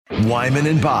Wyman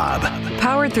and Bob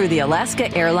Powered through the Alaska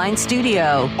Airlines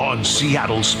Studio. on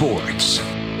Seattle Sports.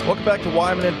 Welcome back to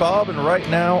Wyman and Bob, and right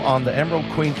now on the Emerald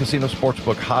Queen Casino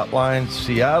Sportsbook Hotline,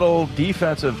 Seattle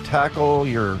defensive tackle,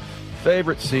 your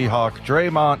favorite Seahawk,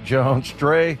 Dre'Mont Jones.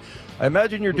 Dre, I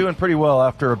imagine you're doing pretty well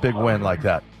after a big win like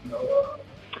that.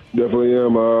 Definitely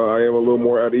am. I am a little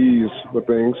more at ease with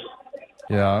things.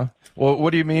 Yeah. Well,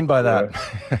 what do you mean by that?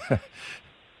 Yeah.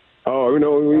 When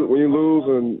you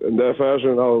lose in that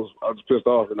fashion, I was pissed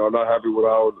off. I'm not happy with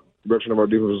how the direction of our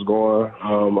defense was going.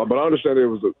 But I understand it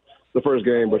was the first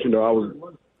game. But I was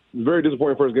very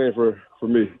disappointing first game for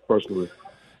me personally.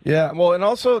 Yeah. Well, and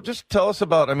also just tell us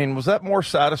about. Was that more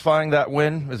satisfying, that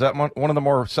win? Is that one of the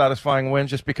more satisfying wins?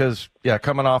 Just because,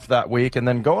 coming off that week and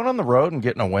then going on the road and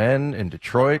getting a win in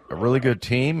Detroit, a really good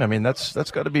team.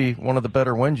 That's got to be one of the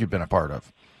better wins you've been a part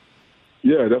of.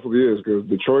 Yeah, it definitely is, because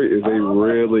Detroit is a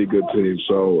really good team.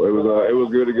 So it was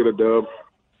good to get a dub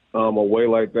away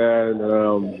like that,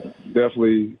 and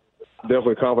definitely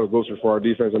confidence booster for our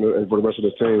defense and for the rest of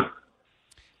the team.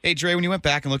 Hey, Dre, when you went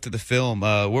back and looked at the film,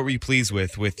 what were you pleased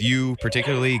with? With you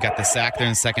particularly, you got the sack there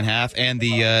in the second half, and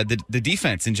the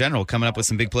defense in general coming up with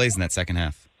some big plays in that second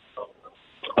half.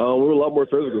 We were a lot more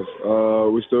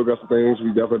physical. We still got some things we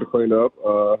definitely had to clean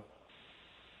up.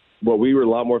 But we were a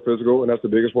lot more physical, and that's the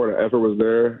biggest part. The effort was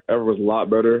there. Effort was a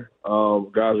lot better.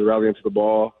 Guys were rallying to the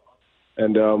ball,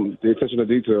 and the attention to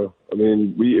detail.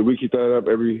 If we keep that up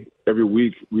every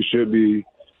week, we should be,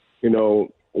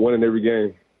 winning every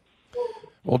game.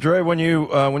 Well, Dre, when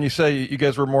you say you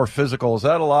guys were more physical, is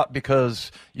that a lot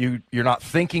because you're not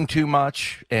thinking too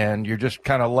much and you're just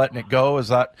kind of letting it go? Is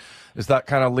that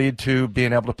kind of lead to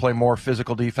being able to play more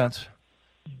physical defense?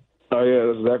 Oh, yeah,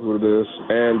 that's exactly what it is.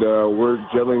 And we're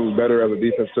gelling better as a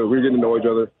defense, too. We're getting to know each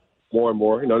other more and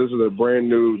more. This is a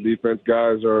brand-new defense.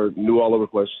 Guys are new all over the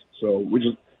place. So we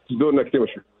just building that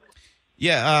chemistry.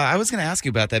 Yeah, I was going to ask you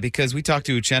about that because we talked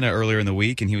to Uchenna earlier in the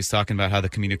week, and he was talking about how the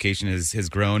communication has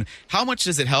grown. How much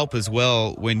does it help as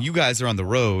well when you guys are on the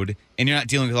road and you're not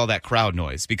dealing with all that crowd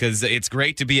noise? Because it's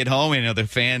great to be at home, and the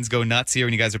fans go nuts here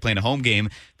when you guys are playing a home game,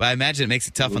 but I imagine it makes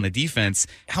it tough on the defense.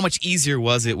 How much easier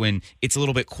was it when it's a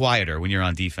little bit quieter when you're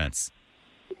on defense?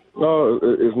 No,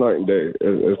 it's night and day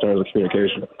in terms of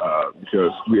communication because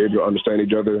we're able to understand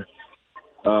each other.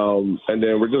 And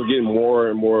then we're just getting more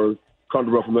and more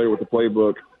comfortable, familiar with the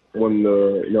playbook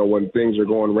when things are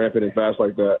going rampant and fast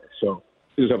like that. So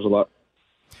it just helps a lot.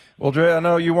 Well, Dre, I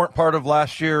know you weren't part of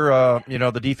last year,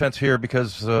 the defense here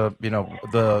because,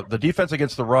 the defense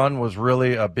against the run was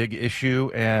really a big issue.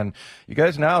 And you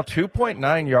guys now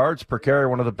 2.9 yards per carry,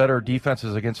 one of the better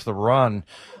defenses against the run.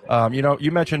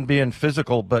 You mentioned being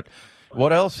physical, but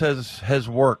what else has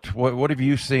worked? What have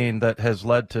you seen that has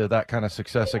led to that kind of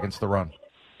success against the run?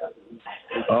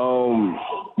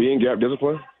 Being gap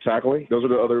discipline, tackling. Those are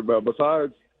the other. But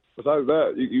besides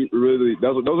that, you really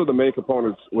those are the main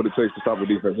components. What it takes to stop the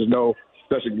defense. There's no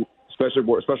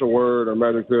special word or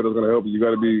magic pill that's going to help you. You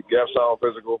got to be gap sound,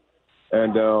 physical,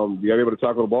 and you got to be able to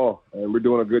tackle the ball. And we're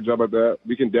doing a good job at that.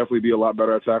 We can definitely be a lot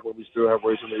better at tackling. We still have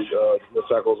way too many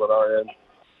tackles on our end,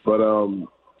 but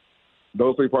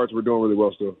those three parts we're doing really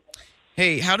well still.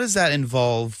 Hey, how does that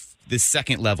involve the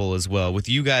second level as well, with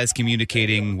you guys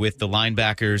communicating with the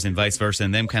linebackers and vice versa,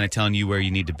 and them kind of telling you where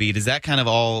you need to be? Does that kind of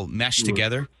all mesh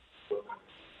together?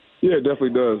 Yeah, it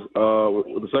definitely does.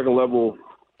 With the second level,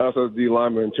 us as D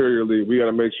linemen interiorly, we got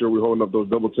to make sure we're holding up those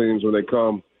double teams when they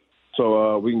come,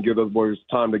 so we can give those boys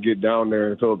time to get down there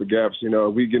and fill up the gaps.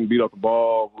 If we getting beat off the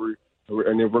ball,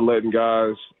 and if we're letting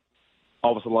guys,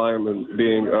 offensive linemen,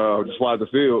 being just slide the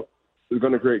field, it's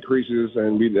going to create creases,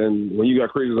 and when you got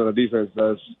creases on the defense,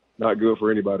 that's not good for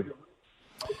anybody.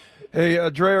 Hey,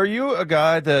 Dre, are you a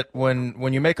guy that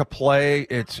when you make a play,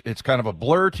 it's kind of a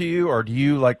blur to you, or do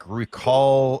you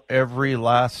recall every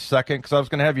last second? Because I was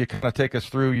going to have you kind of take us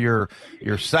through your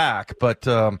sack, but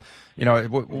how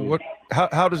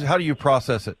do you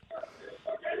process it?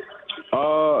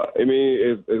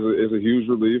 It's a huge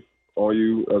relief on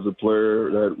you as a player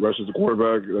that rushes the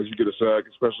quarterback as you get a sack,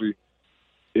 especially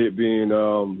it being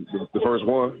the first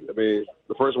one. The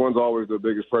first one's always the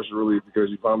biggest pressure relief because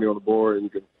you're finally on the board and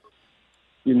they're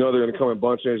going to come in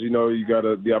bunches. You got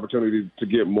the opportunity to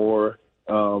get more.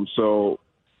 So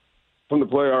from the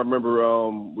play, I remember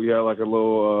we had a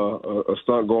little a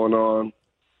stunt going on,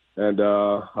 and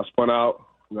I spun out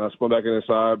and I spun back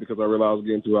inside because I realized I was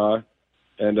getting too high,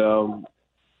 and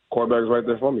quarterback was right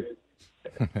there for me.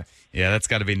 Yeah, that's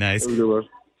got to be nice. It was.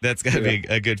 That's got to be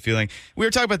a good feeling. We were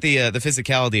talking about the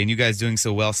physicality and you guys doing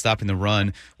so well stopping the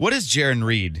run. What has Jarran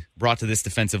Reed brought to this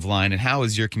defensive line, and how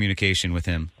is your communication with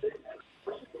him?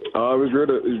 It was great.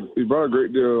 He brought a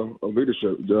great deal of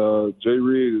leadership. Jay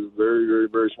Reed is a very, very,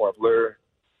 very smart player.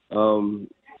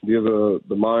 He has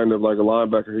the mind of like a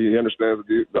linebacker. He understands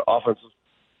the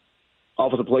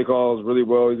offensive play calls really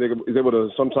well. He's able to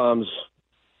sometimes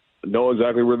know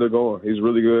exactly where they're going. He's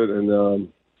really good,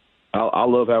 and I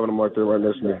love having him right there right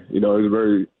next to me. You know,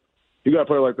 you got a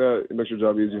player like that, it makes your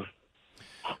job easier.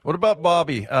 What about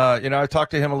Bobby? I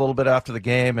talked to him a little bit after the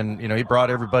game, and, he brought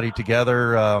everybody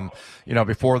together,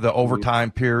 before the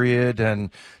overtime period.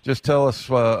 And just tell us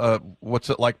what's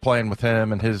it like playing with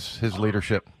him and his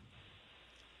leadership?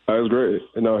 It was great.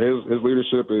 His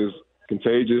leadership is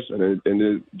contagious, and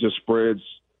it just spreads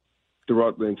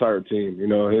throughout the entire team.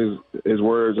 His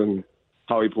words and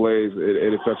how he plays,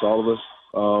 it affects all of us,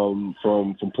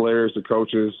 from players to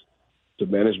coaches to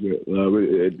management.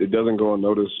 It doesn't go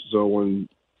unnoticed. So when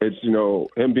it's,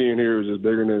 him being here is just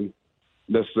bigger than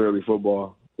necessarily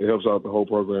football. It helps out the whole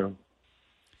program.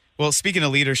 Well, speaking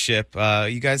of leadership,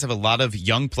 you guys have a lot of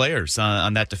young players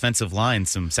on that defensive line,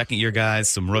 some second-year guys,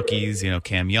 some rookies,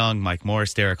 Cam Young, Mike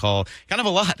Morris, Derek Hall, kind of a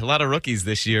lot of rookies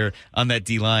this year on that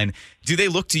D-line. Do they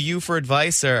look to you for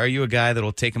advice, or are you a guy that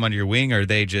will take them under your wing, or are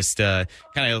they just kind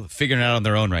of figuring it out on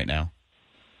their own right now?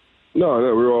 No,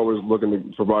 we're always looking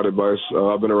to provide advice.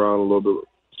 I've been around a little bit,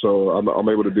 so I'm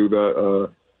able to do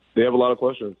that. They have a lot of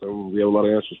questions, and we have a lot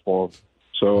of answers for them.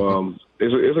 So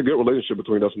it's a good relationship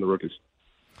between us and the rookies.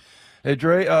 Hey,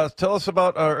 Dre, tell us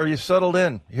about, are you settled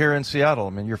in here in Seattle? I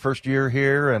mean, your first year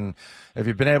here, and have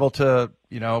you been able to,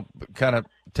 kind of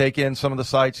take in some of the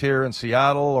sights here in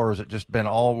Seattle, or has it just been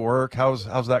all work? How's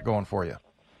that going for you?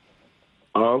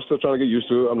 I'm still trying to get used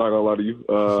to it. I'm not going to lie to you.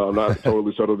 I'm not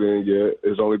totally settled in yet.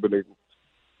 It's only been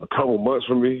a couple months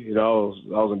for me. I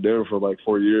was in Denver for like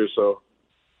 4 years, so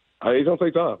it's going to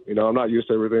take time. I'm not used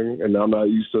to everything, and I'm not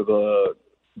used to the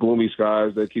gloomy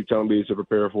skies that keep telling me to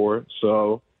prepare for it.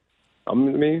 So,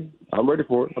 I'm ready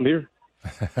for it. I'm here.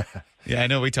 Yeah, I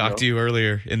know we talked to you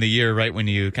earlier in the year, right when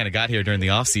you kind of got here during the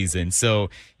off season. So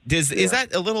is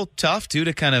that a little tough too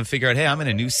to kind of figure out, hey, I'm in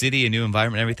a new city, a new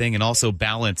environment, everything, and also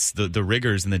balance the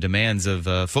rigors and the demands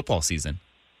of football season?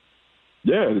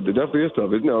 Yeah, it definitely is tough.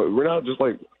 We're not just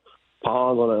like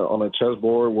pawns on a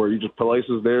chessboard where you just place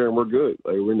us there and we're good.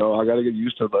 Like I got to get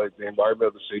used to like the environment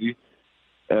of the city,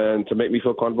 and to make me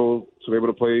feel comfortable to be able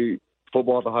to play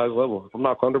football at the highest level. If I'm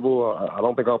not comfortable, I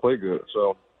don't think I'll play good.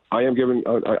 So I am getting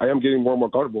more and more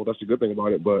comfortable. That's the good thing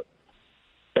about it. But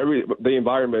the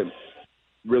environment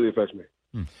really affects me.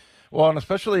 Well, and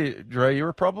especially, Dre, you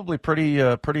were probably pretty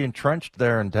entrenched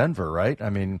there in Denver, right? I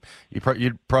mean, you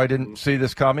probably didn't see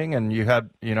this coming, and you had,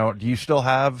 do you still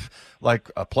have like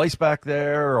a place back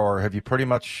there, or have you pretty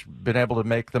much been able to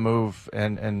make the move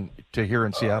and to here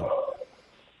in Seattle?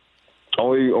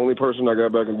 Only person I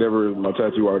got back in Denver is my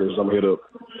tattoo artist. I'm going to hit up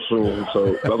soon,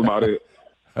 so that's about it.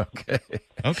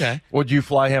 Okay. Would you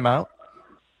fly him out?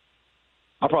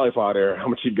 I'll probably fly there.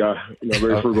 I'm a cheap guy,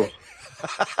 very frugal.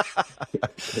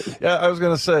 Yeah, I was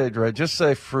going to say, Dre, just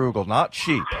say frugal, not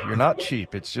cheap. You're not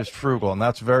cheap. It's just frugal, and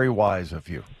that's very wise of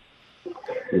you.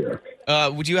 Yeah.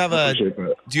 Do you have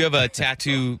a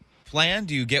tattoo plan?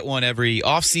 Do you get one every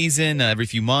off season, every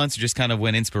few months, or just kind of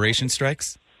when inspiration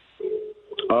strikes?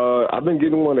 I've been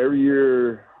getting one every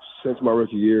year since my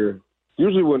rookie year.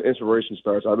 Usually when inspiration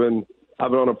starts, I've been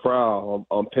on a prowl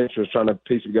on Pinterest trying to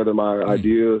piece together my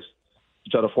ideas,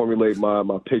 try to formulate my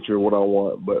picture of what I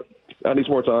want. But I need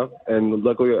some more time, and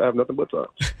luckily I have nothing but time.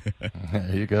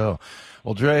 There you go.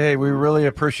 Well, Dre, hey, we really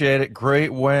appreciate it.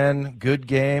 Great win, good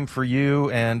game for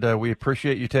you, and we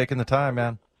appreciate you taking the time,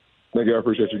 man. Thank you. I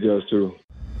appreciate you guys, too.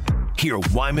 Hear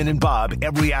Wyman and Bob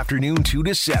every afternoon 2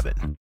 to 7